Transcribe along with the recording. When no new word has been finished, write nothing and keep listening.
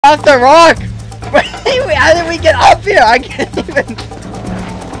off the rock! Wait, how did we get up here? I can't even...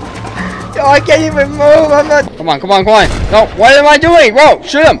 Yo, I can't even move. I'm not... Come on. No, what am I doing? Bro,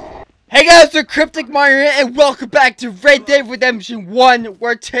 shoot him. Hey guys, the Cryptic Miner here, and welcome back to Red Dead Redemption 1,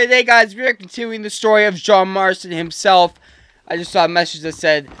 where today, guys, we are continuing the story of John Marston himself. I just saw a message that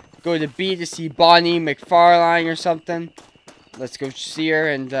said, go to B to see Bonnie McFarlane or something. Let's go see her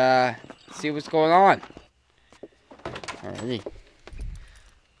and see what's going on. Alrighty.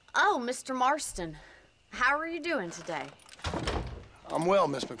 Oh, Mr. Marston. How are you doing today? I'm well,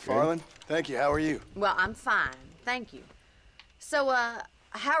 Miss McFarlane. Thank you. How are you? Well, I'm fine. Thank you. So,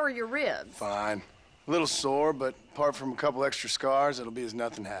 how are your ribs? Fine. A little sore, but apart from a couple extra scars, it'll be as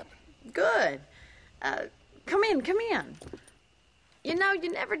nothing happened. Good. Come in. You know,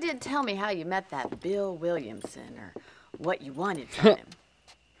 you never did tell me how you met that Bill Williamson or what you wanted from him.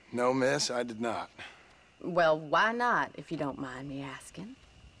 No, miss, I did not. Well, why not, if you don't mind me asking?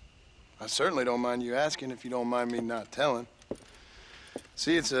 I certainly don't mind you asking if you don't mind me not telling.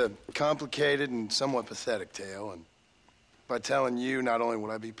 See, it's a complicated and somewhat pathetic tale, and by telling you, not only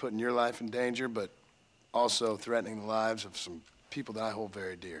would I be putting your life in danger, but also threatening the lives of some people that I hold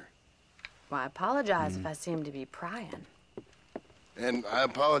very dear. Well, I apologize if I seem to be prying. And I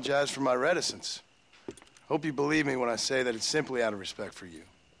apologize for my reticence. Hope you believe me when I say that it's simply out of respect for you.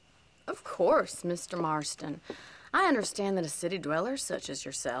 Of course, Mr. Marston. I understand that a city dweller such as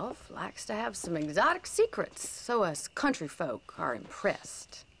yourself likes to have some exotic secrets, so us country folk are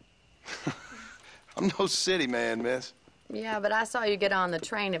impressed. I'm no city man, miss. Yeah, but I saw you get on the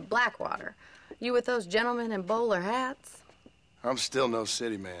train at Blackwater. You with those gentlemen in bowler hats? I'm still no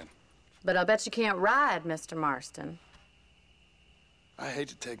city man. But I'll bet you can't ride, Mr. Marston. I hate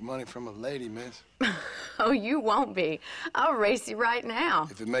to take money from a lady, miss. Oh, you won't be. I'll race you right now.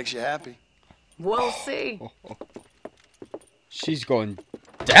 If it makes you happy. We'll see. She's going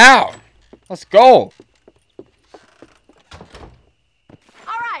down. Let's go. All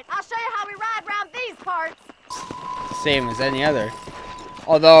right, I'll show you how we ride around these parts. Same as any other.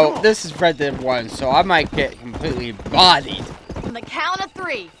 Although, this is Red Dead 1, so I might get completely bodied. On the count of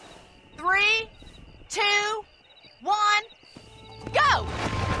 3. 3, 2, 1, go!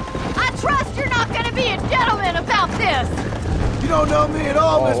 I trust you're not going to be a gentleman about this. You don't know me at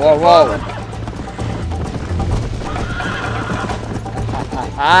all, Miss Whoa. McFarlane.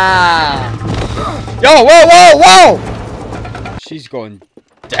 Yo, whoa! She's going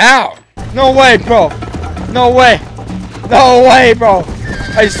down. No way, bro. No way, bro.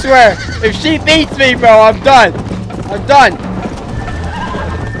 I swear, if she beats me, bro, I'm done.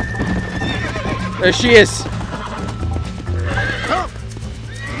 There she is.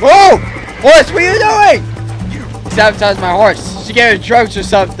 Whoa! Horse, what are you doing? Sabotaged my horse. She gave her drugs or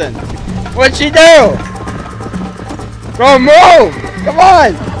something. What'd she do? Bro, move! Come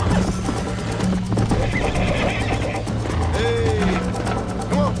on!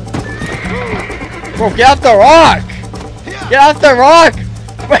 Bro, get off the rock! Get off the rock!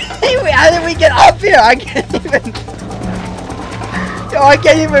 Wait, how did we get up here? I can't even... Yo, I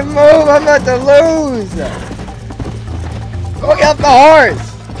can't even move! I'm about to lose! Go get off the horse!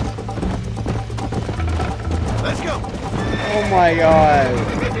 Let's go! Oh my god.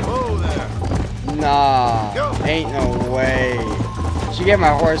 Whoa there. Nah. Go. Ain't no way. She gave my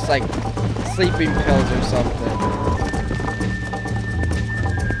horse like sleeping pills or something.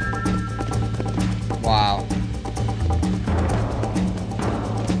 Wow.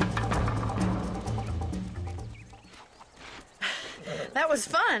 That was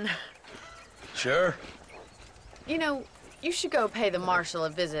fun. Sure. You know, you should go pay the marshal a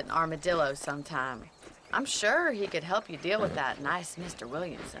visit in Armadillo sometime. I'm sure he could help you deal with that nice Mr.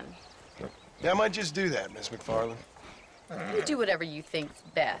 Williamson. Yeah, I might just do that, Miss McFarlane. You do whatever you think's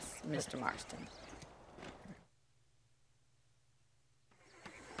best, Mr. Marston.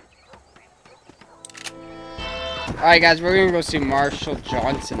 Alright guys, we're gonna go see Marshall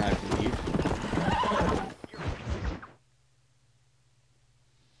Johnson, I believe.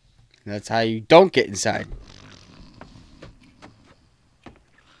 That's how you don't get inside.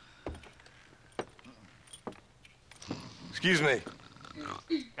 Excuse me.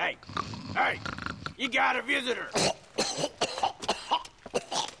 Hey, you got a visitor.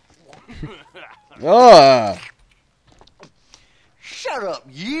 Shut up,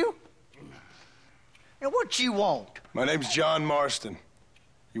 you. And what you want? My name's John Marston.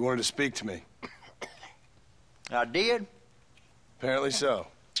 You wanted to speak to me. I did? Apparently so.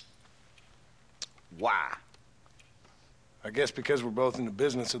 Why? I guess because we're both in the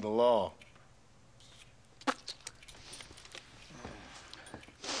business of the law.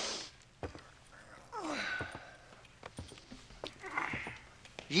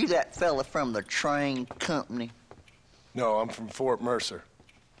 You that fella from the train company? No, I'm from Fort Mercer.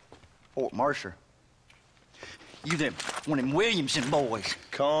 Fort Mercer? You them one of them Williamson boys.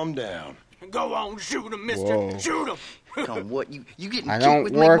 Calm down. Go on, shoot him, mister. Whoa. Shoot him. Come on, what? You getting I cute don't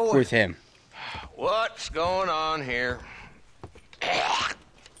with work me, boy? with him. What's going on here? I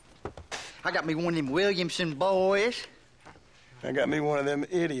got me one of them Williamson boys. I got me one of them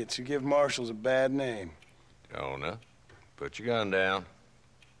idiots who give marshals a bad name. Jonah, put your gun down.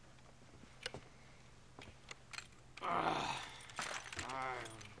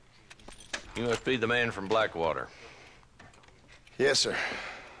 You must be the man from Blackwater. Yes, sir.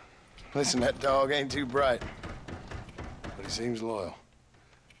 Listen, that dog ain't too bright, but he seems loyal.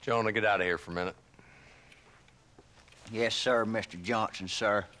 Jonah, get out of here for a minute. Yes, sir, Mr. Johnson,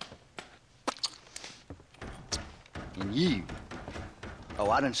 sir. And you. Oh,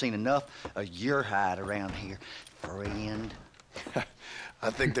 I done seen enough of your hide around here, friend. I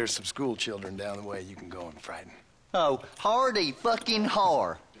think there's some school children down the way you can go and frighten. Oh, hardy fucking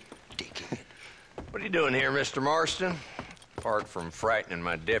har. Dickhead. What are you doing here, Mr. Marston? Apart from frightening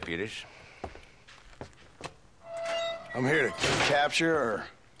my deputies. I'm here to capture or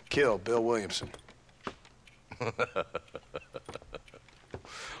kill Bill Williamson.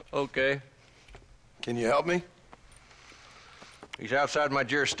 Okay. Can you help me? He's outside my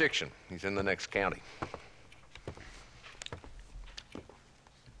jurisdiction. He's in the next county.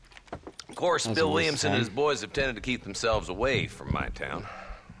 Of course, That's Bill a waste of Williamson and his time. boys have tended to keep themselves away from my town.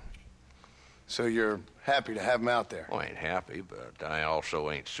 So you're happy to have him out there? Well, I ain't happy, but I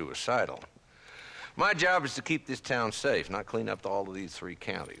also ain't suicidal. My job is to keep this town safe, not clean up all of these 3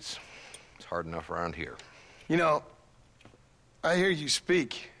 counties. It's hard enough around here. You know, I hear you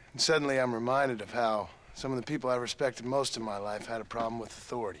speak, and suddenly I'm reminded of how some of the people I respected most in my life had a problem with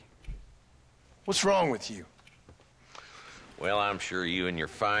authority. What's wrong with you? Well, I'm sure you and your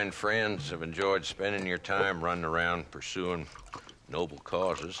fine friends have enjoyed spending your time running around pursuing noble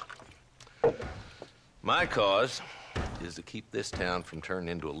causes. My cause is to keep this town from turning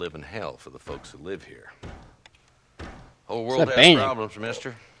into a living hell for the folks who live here. Whole world that has banging? problems,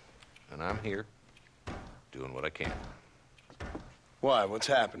 mister, and I'm here doing what I can. Why? What's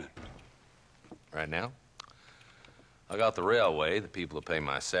happening? Right now, I got the railway, the people who pay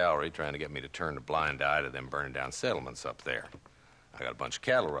my salary, trying to get me to turn a blind eye to them burning down settlements up there. I got a bunch of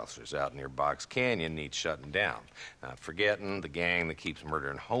cattle rustlers out near Box Canyon needs shutting down. Not forgetting the gang that keeps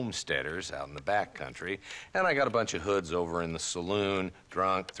murdering homesteaders out in the back country. And I got a bunch of hoods over in the saloon,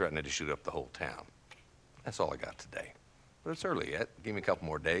 drunk, threatening to shoot up the whole town. That's all I got today. But it's early yet. Give me a couple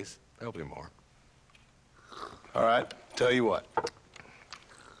more days. There'll be more. All right, tell you what.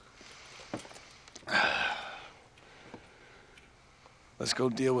 Let's go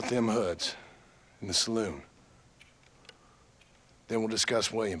deal with them hoods in the saloon. Then we'll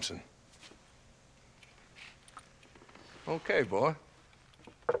discuss Williamson. Okay, boy.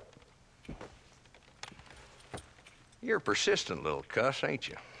 You're a persistent little cuss, ain't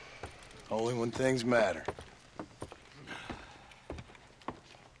you? Only when things matter.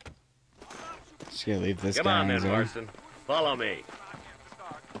 Just gonna leave this Come guy on, on then, his own. Marston. Follow me.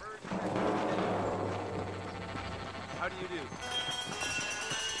 How do you do?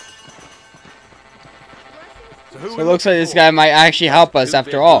 So it looks like this guy might actually help us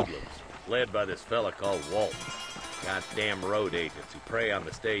after all. Led by this fella called Walt. Goddamn road agents who prey on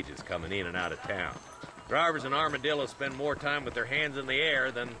the stages coming in and out of town. Drivers in Armadillo spend more time with their hands in the air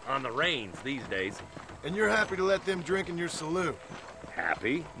than on the reins these days. And you're happy to let them drink in your saloon?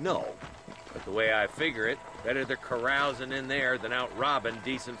 Happy? No. But the way I figure it, better they're carousing in there than out robbing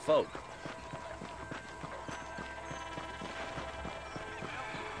decent folk.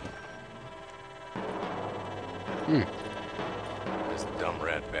 This dumb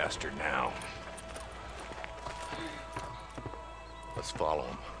rat bastard now. Let's follow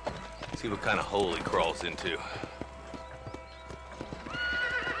him. See what kind of hole he crawls into.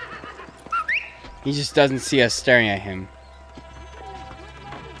 He just doesn't see us staring at him.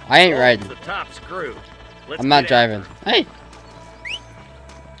 I ain't riding. The top screw. Let's I'm not get after driving. Hey!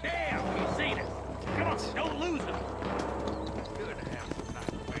 Damn, you seen it. Come on, don't lose him. Good to have some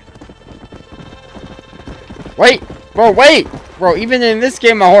nice weather. Wait! Bro, wait! Bro, even in this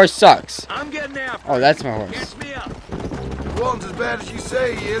game, my horse sucks. I'm getting after Oh, him. that's my horse. Catch me up. If Walton's as bad as you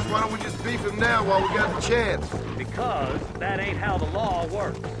say he is, why don't we just beef him now while we got the chance? Because that ain't how the law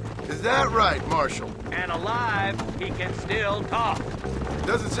works. Is that right, Marshal? And alive, he can still talk.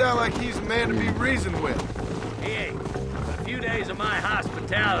 Doesn't sound like he's a man to be reasoned with. He ain't. A few days of my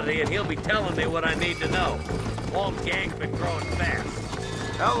hospitality and he'll be telling me what I need to know. Walt's gang's been growing fast.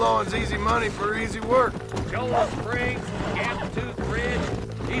 Outlawing's easy money for easy work. Joel Springs, Gamble Tooth Bridge,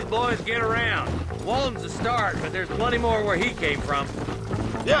 These boys get around. Walton's a start, but there's plenty more where he came from.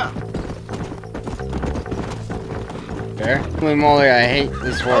 Yeah. Fair. Holy moly, I hate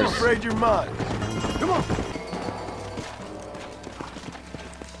this I'm horse. afraid you're mine. Come on.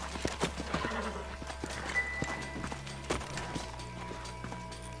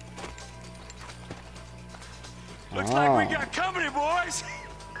 Looks like we got company, boys.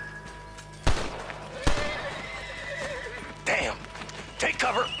 Damn. Take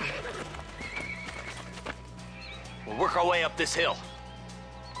cover. We'll work our way up this hill.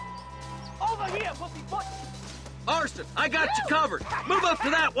 Over here, pussyfoot. Marston, I got you covered. Move up to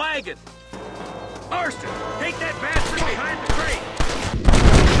that wagon. Marston, take that bastard behind the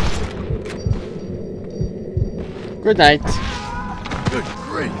crate. Good night. Good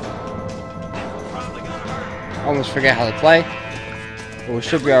grief. Almost forget how to play. But we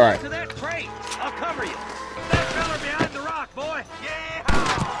should be alright. To that crate. I'll cover you. That fella behind the rock, boy. Yeah.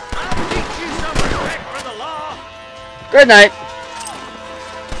 I'll teach you some respect for the law. Good night.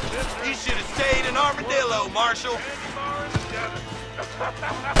 You should have stayed in Armadillo, Marshal.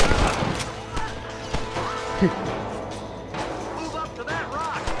 Move up to that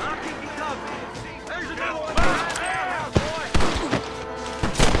rock. I'll keep you covered. There's another one behind that house, boy.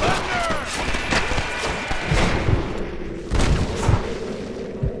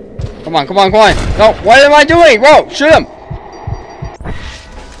 Come on, come on, come on. No, what am I doing? Whoa, shoot him.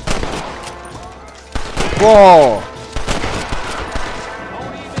 Whoa.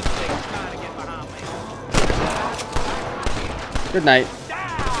 Don't even think trying to get behind me. Good night.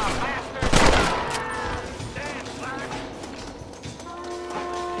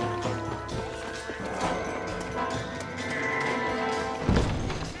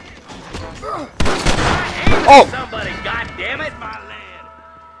 Oh! Somebody, goddammit, my lad.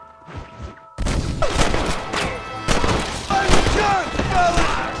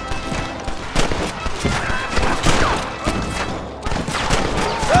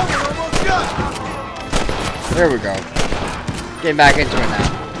 There we go. Getting back into it now.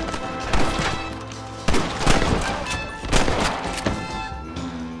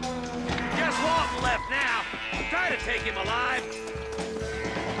 Just Walton left now. Try to take him alive.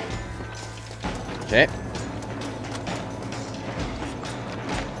 Okay.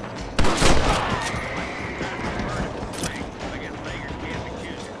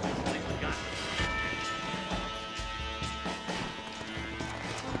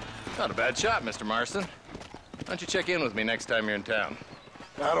 Not a bad shot, Mr. Marston. Why don't you check in with me next time you're in town?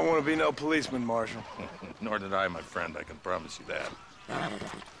 I don't want to be no policeman, Marshal. Nor did I, my friend. I can promise you that.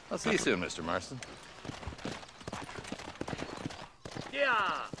 I'll see you soon, Mr. Marston.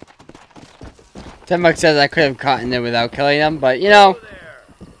 Yeah. $10 says I could have caught in it without killing them, but you know,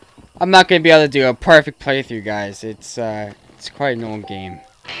 I'm not gonna be able to do a perfect playthrough, guys. It's quite an old game,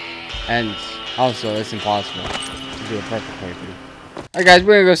 and also it's impossible to do a perfect playthrough. Alright, guys,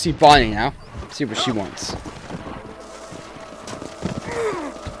 we're gonna go see Bonnie now. See what she wants.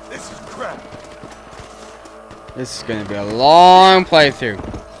 This is crap. This is gonna be a long playthrough.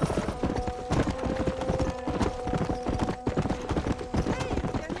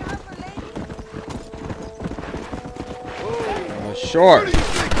 Oh, sure.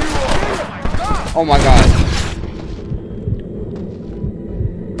 Oh my god.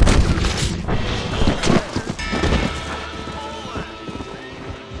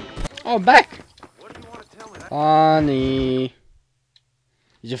 Oh, back. Bonnie.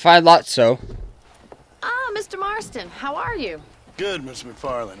 Did you find Lotso? Ah, Mr. Marston, how are you? Good, Miss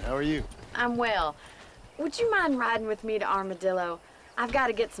McFarland. How are you? I'm well. Would you mind riding with me to Armadillo? I've got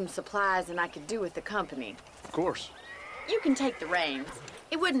to get some supplies and I could do with the company. Of course. You can take the reins.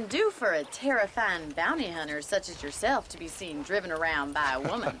 It wouldn't do for a terrifying bounty hunter such as yourself to be seen driven around by a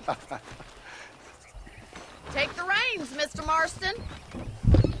woman. Take the reins, Mr. Marston.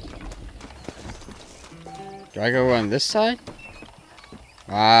 Do I go on this side?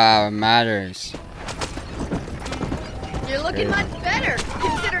 Wow, it matters. You're looking much better,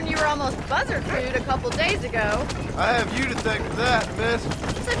 considering you were almost buzzard food a couple days ago. I have you to thank for that, miss.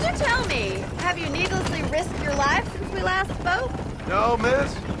 So do tell me, have you needlessly risked your life since we last spoke? No,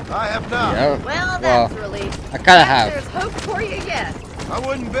 miss. I have not. Yeah, Well, that's a relief. I kinda have. There's hope for you yet. I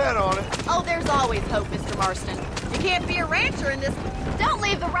wouldn't bet on it. Oh, there's always hope, Mr. Marston. You can't be a rancher in this. Don't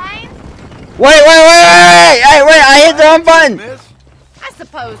leave the reins. Wait! Hey, wait! I hit the wrong button. Miss? I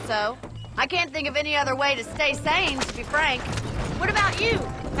suppose so. I can't think of any other way to stay sane, to be frank. What about you?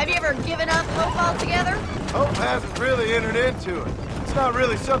 Have you ever given up hope altogether? Hope hasn't really entered into it. It's not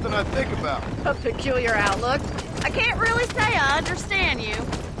really something I think about. A peculiar outlook. I can't really say I understand you.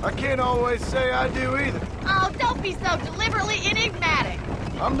 I can't always say I do either. Oh, don't be so deliberately enigmatic.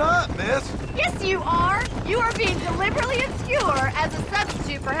 I'm not, miss. Yes, you are. You are being deliberately obscure as a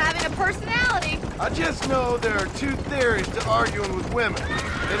substitute for having a personality. I just know there are two theories to arguing with women,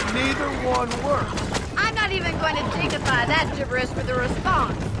 and neither one works. I'm not even going to dignify that gibberish with a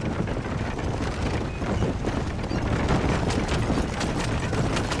response.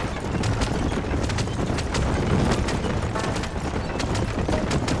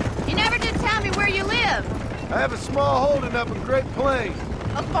 You never did tell me where you live. I have a small holding up in Great Plains.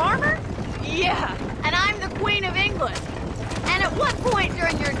 A farmer? Yeah, and I'm the Queen of England. And at what point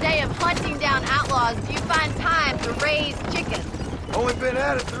during your day of hunting down outlaws do you find time to raise chickens? Only been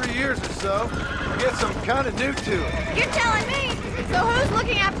at it 3 years or so. I guess I'm kind of new to it. You're telling me? So who's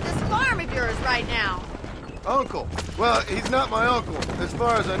looking after this farm of yours right now? Uncle. Well, he's not my uncle, as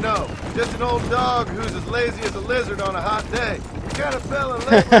far as I know. Just an old dog who's as lazy as a lizard on a hot day. The kind of fella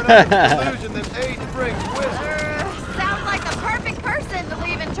laboring under the delusion that age brings wisdom. Sounds like the perfect person to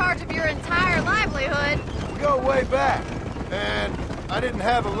leave in charge of your entire livelihood. We go way back, and I didn't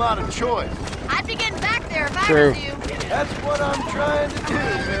have a lot of choice. I'd be getting back there if True. I was you. That's what I'm trying to do,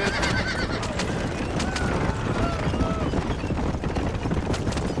 man.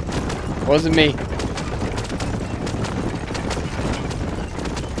 Wasn't me.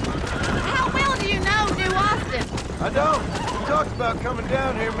 How well do you know New Austin? I don't. We talked about coming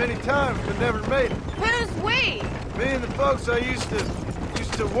down here many times, but never made it. Who's we? Me and the folks I used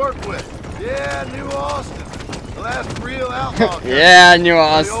to work with. Yeah, New Austin. The last real outlaw. Yeah, New The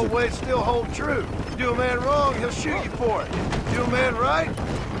Austin. old ways still hold true. You do a man wrong, he'll shoot you for it. You do a man right,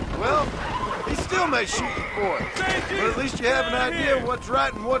 well, he still may shoot you for it. But at least you have an idea of what's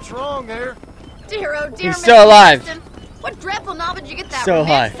right and what's wrong there. Dear, oh dear, He's still Mr. alive. Marston. What dreadful knob did you get that Still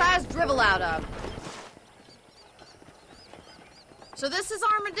alive. romanticized dribble out of? So this is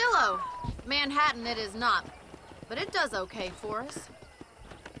Armadillo. Manhattan it is not, but it does okay for us.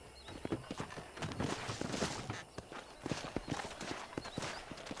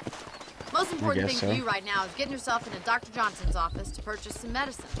 Most important thing guess so. for you right now is getting yourself into Dr. Johnson's office to purchase some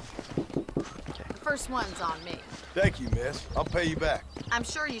medicine. The first one's on me. Thank you, miss. I'll pay you back. I'm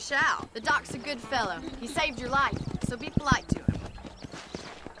sure you shall. The doc's a good fellow. He saved your life, so be polite to him.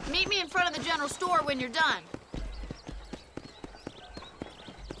 Meet me in front of the general store when you're done.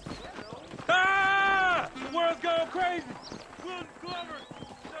 Ah! The world's going crazy. William Glover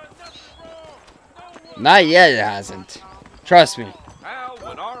done nothing wrong. No one. Not yet, it hasn't. Trust me. How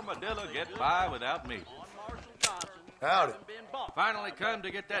would Armadillo get by without me? Howdy. Finally come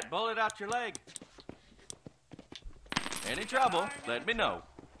to get that bullet out your leg. Any trouble, let me know.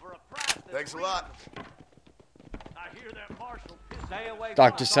 Thanks a lot. I hear that Marshall. Stay away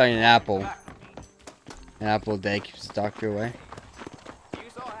Doctor's selling an apple. An apple a day keeps the doctor away.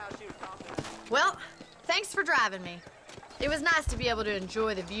 Well, thanks for driving me. It was nice to be able to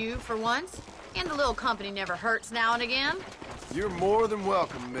enjoy the view for once, and a little company never hurts now and again. You're more than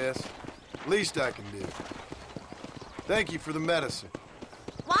welcome, miss. Least I can do. Thank you for the medicine.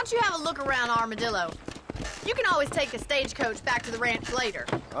 Why don't you have a look around Armadillo? You can always take a stagecoach back to the ranch later.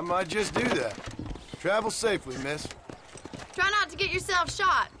 I might just do that. Travel safely, miss. Try not to get yourself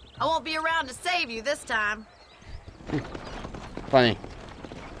shot. I won't be around to save you this time. Funny.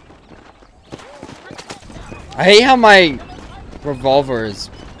 I hate how my revolver is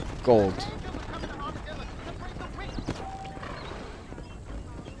gold.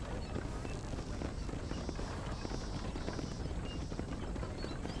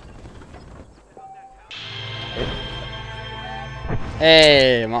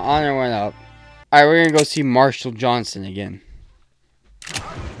 Hey, my honor went up. Alright, we're gonna go see Marshall Johnson again.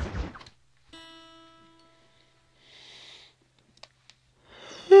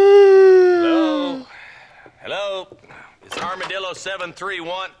 Hello? Hello? It's Armadillo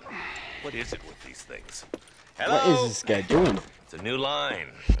 731. What is it with these things? Hello? What is this guy doing? It's a new line.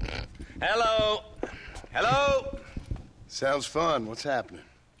 Hello? Hello? Sounds fun. What's happening?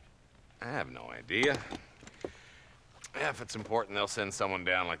 I have no idea. Yeah, if it's important, they'll send someone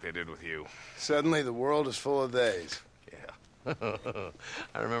down like they did with you. Suddenly, the world is full of theys. Yeah.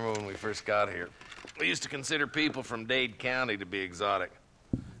 I remember when we first got here. We used to consider people from Dade County to be exotic.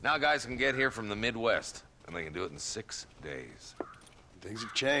 Now guys can get here from the Midwest, and they can do it in 6 days. Things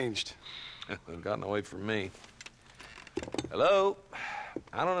have changed. They've gotten away from me. Hello?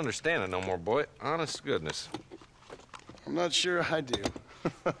 I don't understand it no more, boy. Honest to goodness. I'm not sure I do.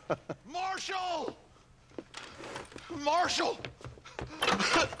 Marshall! Marshall!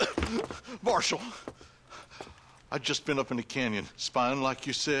 Marshall! I'd just been up in the canyon, spying like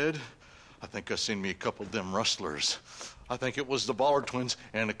you said. I think I seen me a couple of them rustlers. I think it was the Ballard twins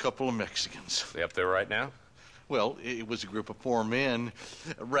and a couple of Mexicans. They up there right now? Well, it was a group of 4 men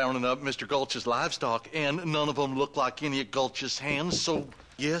rounding up Mr. Gulch's livestock, and none of them looked like any of Gulch's hands, so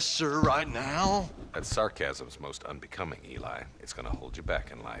yes, sir, right now. That sarcasm's most unbecoming, Eli. It's gonna hold you back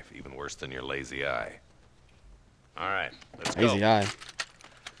in life, even worse than your lazy eye. All right, let's go. Lazy eye.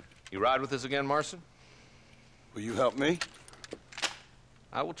 You ride with us again, Marston? Will you help me?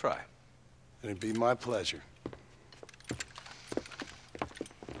 I will try. It'd be my pleasure.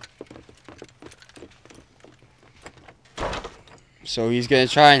 So he's gonna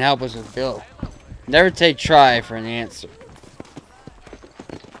try and help us with Bill. Never take try for an answer.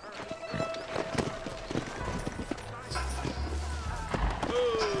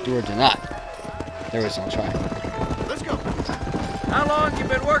 Do or do not. There was no try. Let's go. How long you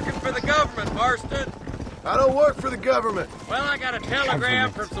been working for the government, Marston? I don't work for the government. Well, I got a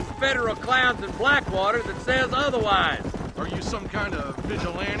telegram from some federal clowns in Blackwater that says otherwise. Are you some kind of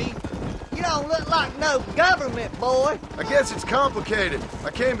vigilante? You don't look like no government, boy. I guess it's complicated.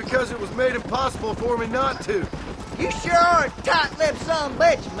 I came because it was made impossible for me not to. You sure are a tight-lipped son of a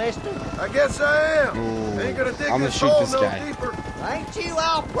bitch, mister. I guess I am. Ooh, Ain't gonna dig I'ma this shoot hole this no guy. deeper. Ain't you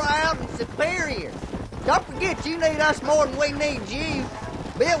all proud and superior? Don't forget you need us more than we need you.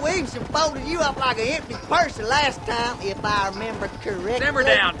 Bill Williamson folded you up like an empty purse the last time, if I remember correctly. Simmer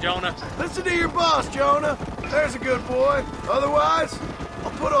down, Jonah. Listen to your boss, Jonah. There's a good boy. Otherwise,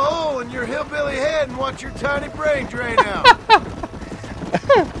 I'll put a hole in your hillbilly head and watch your tiny brain drain out.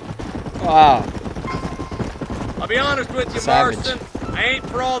 Wow. I'll be honest with you, Savage. Marston. I ain't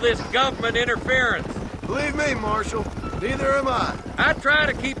for all this government interference. Believe me, Marshal, neither am I. I try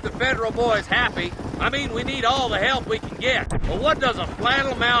to keep the federal boys happy. I mean, we need all the help we can get. But what does a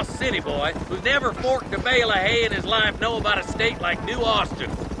flannel-mouthed city boy who's never forked a bale of hay in his life know about a state like New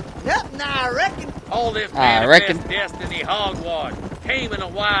Austin? Nothing, I reckon. All this I manifest reckon. destiny hogwash, taming a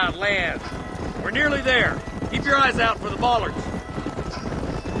wild land. We're nearly there. Keep your eyes out for the bollards.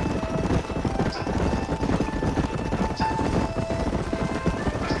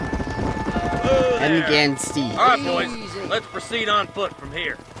 Whoa And there. again, Steve. All right, boys. Easy. Let's proceed on foot from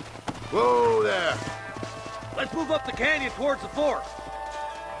here. Whoa there. Let's move up the canyon towards the fort.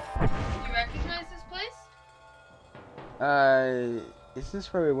 Do you recognize this place? Is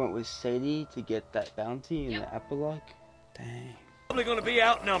this where we went with Sadie to get that bounty in Yep. the epilogue? Dang. Probably going to be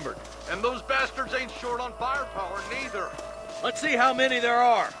outnumbered. And those bastards ain't short on firepower, neither. Let's see how many there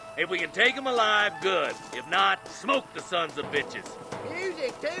are. If we can take them alive, good. If not, smoke the sons of bitches.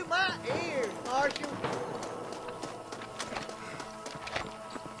 Music to my ears, Marshal.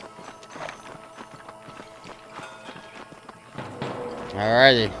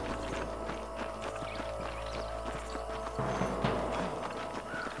 Alrighty.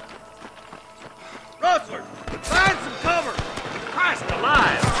 Rustlers, find some cover. Christ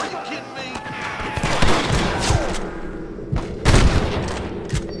alive. Are you kidding me?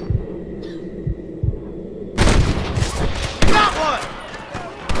 Got one.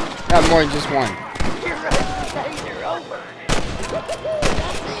 Got more than just one. You're right, you're over.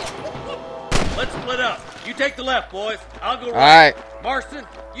 Let's split up. You take the left, boys. I'll go right. Alright. Marston,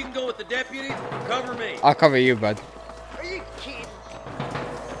 you can go with the deputies. Cover me. I'll cover you, bud. Are you kidding?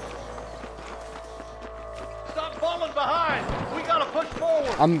 Stop falling behind. We gotta push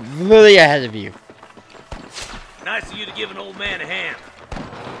forward. I'm literally ahead of you. Nice of you to give an old man a hand.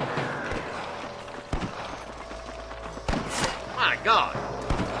 My God.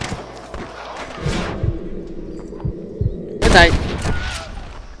 Good night.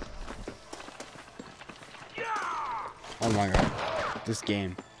 Oh my god. This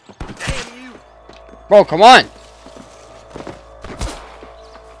game. Damn you. Bro, come on.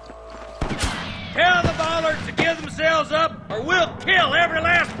 Tell the bollards to give themselves up, or we'll kill every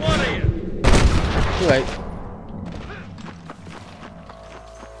last one of you. Too late.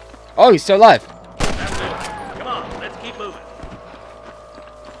 Oh, he's still alive. That's it. Come on, let's keep moving.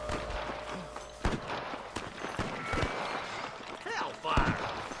 Hellfire.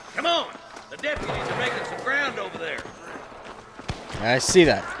 Come on. The deputies are making some ground over there. I see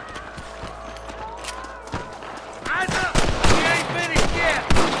that. Eyes up. We ain't finished yet.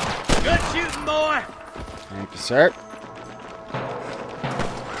 Good shooting, boy. Thank you, sir.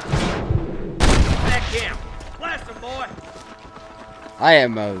 That camp. Blast him, boy. I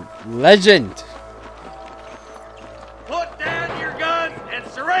am a legend. Put down your guns and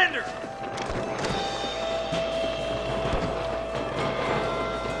surrender.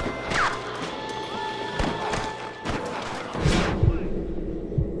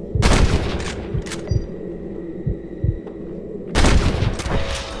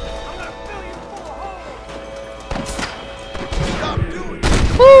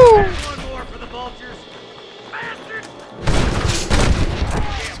 Woo! One more for the vultures. Bam!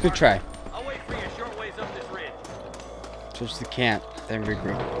 Good try. I'll wait for you a short ways up this ridge. Switch to camp, then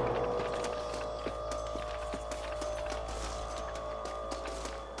regroup.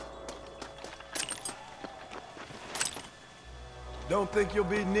 Don't think you'll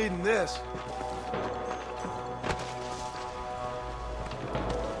be needing this.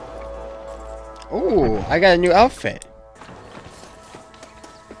 Ooh, I got a new outfit.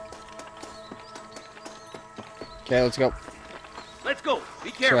 Okay, let's go. Let's go. Be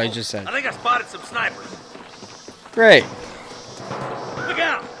That's careful. what I just said. I think I spotted some snipers. Great. Look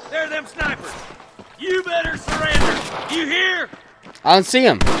out! There are them snipers. You better surrender. You hear? I don't see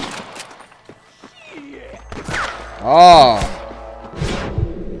him. Oh.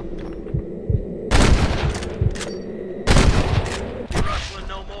 You rustling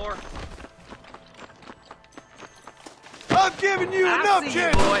no more? I'm giving you enough see you,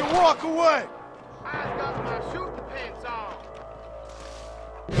 chances boy. to walk away. I got my shooting pants on.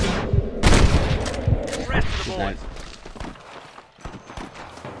 The rest of the boys. Nice.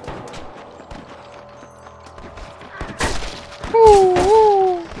 Woo,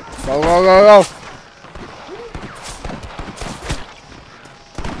 woo. Go, go, go, go.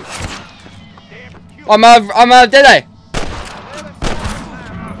 I'm out, did I?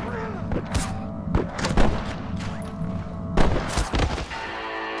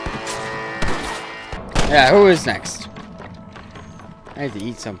 Yeah, who is next? I have to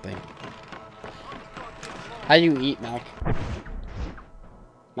eat something. How do you eat, Mac?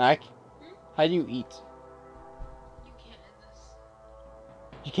 Mac? How do you eat? You can't end this.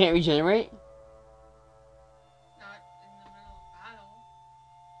 You can't regenerate? Not in the middle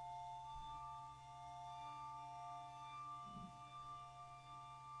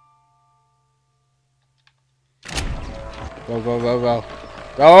of battle. Go, go, go, go.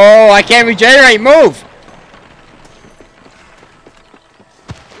 Go! I can't regenerate! Move!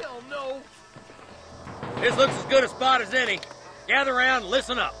 Hell no. This looks as good a spot as any. Gather around and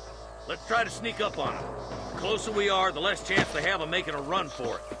listen up. Let's try to sneak up on them. The closer we are, the less chance they have of making a run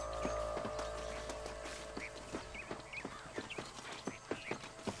for it.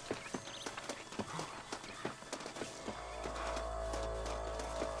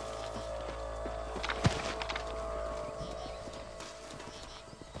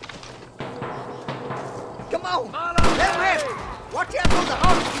 Come on! Let him have it! Watch out for the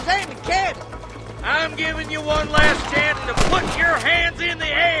hostages and the cattle! I'm giving you one last chance to put your hands in the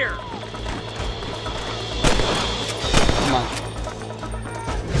air. Come on.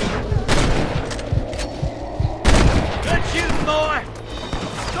 Good shooting, boy.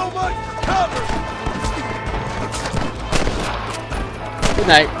 So much for cover. Good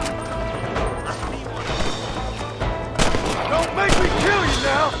night. Don't make me kill you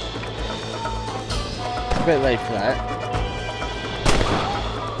now. It's a bit late for that.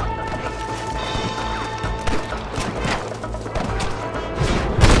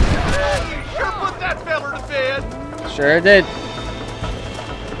 Sure put that feller to bed. Sure did.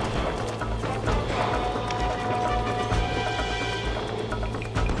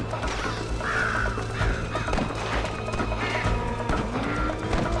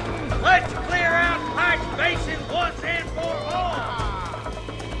 Let's clear out Pike's Basin once and for all.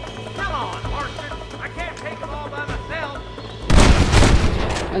 Come on, Marston. I can't take them all by myself.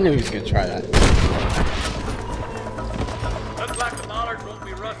 I knew he was gonna try that. Looks like the Bollards won't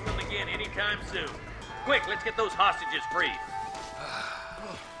be rustling again anytime soon. Quick, let's get those hostages free.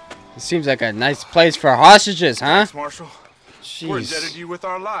 It seems like a nice place for hostages, huh? Thanks, Marshal. We're indebted to Jeez. you with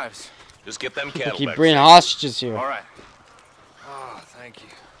our lives. Just get them People cattle keep back bringing safe. hostages here. All right. Oh, thank you.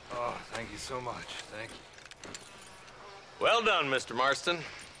 Oh, thank you so much. Thank you. Well done, Mr. Marston.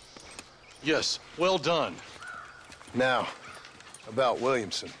 Yes, well done. Now, about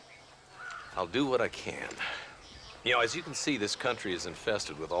Williamson. I'll do what I can. You know, as you can see, this country is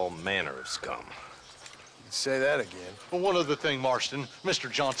infested with all manner of scum. Say that again. Well, one other thing, Marston. Mr.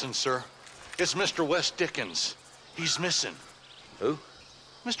 Johnson, sir. It's Mr. Wes Dickens. He's missing. Who?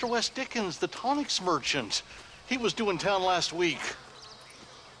 Mr. Wes Dickens, the tonics merchant. He was due in town last week.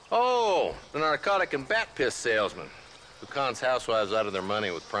 Oh, the narcotic and bat piss salesman who cons housewives out of their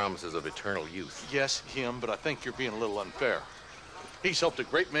money with promises of eternal youth. Yes, him, but I think you're being a little unfair. He's helped a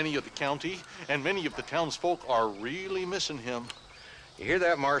great many of the county, and many of the townsfolk are really missing him. You hear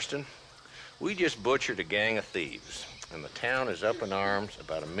that, Marston? We just butchered a gang of thieves, and the town is up in arms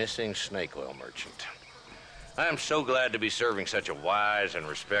about a missing snake oil merchant. I am so glad to be serving such a wise and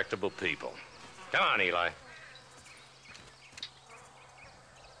respectable people. Come on, Eli.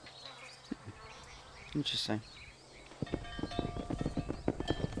 Interesting.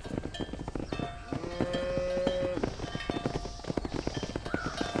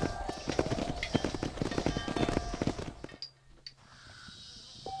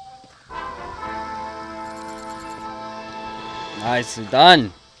 Nicely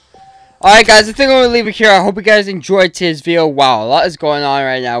done. Alright guys, I think I'm going to leave it here. I hope you guys enjoyed today's video. Wow, a lot is going on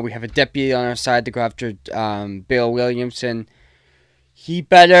right now. We have a deputy on our side to go after Bill Williamson. He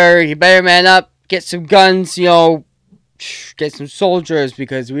better man up, get some guns, you know, get some soldiers,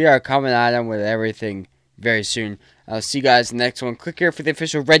 because we are coming at him with everything very soon. I'll see you guys in the next one. Click here for the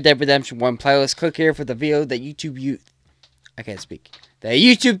official Red Dead Redemption 1 playlist. Click here for the video that YouTube that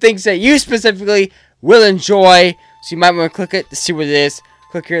YouTube thinks that you specifically will enjoy. So you might want to click it to see what it is.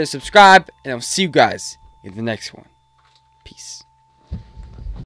 Click here to subscribe, and I'll see you guys in the next one. Peace.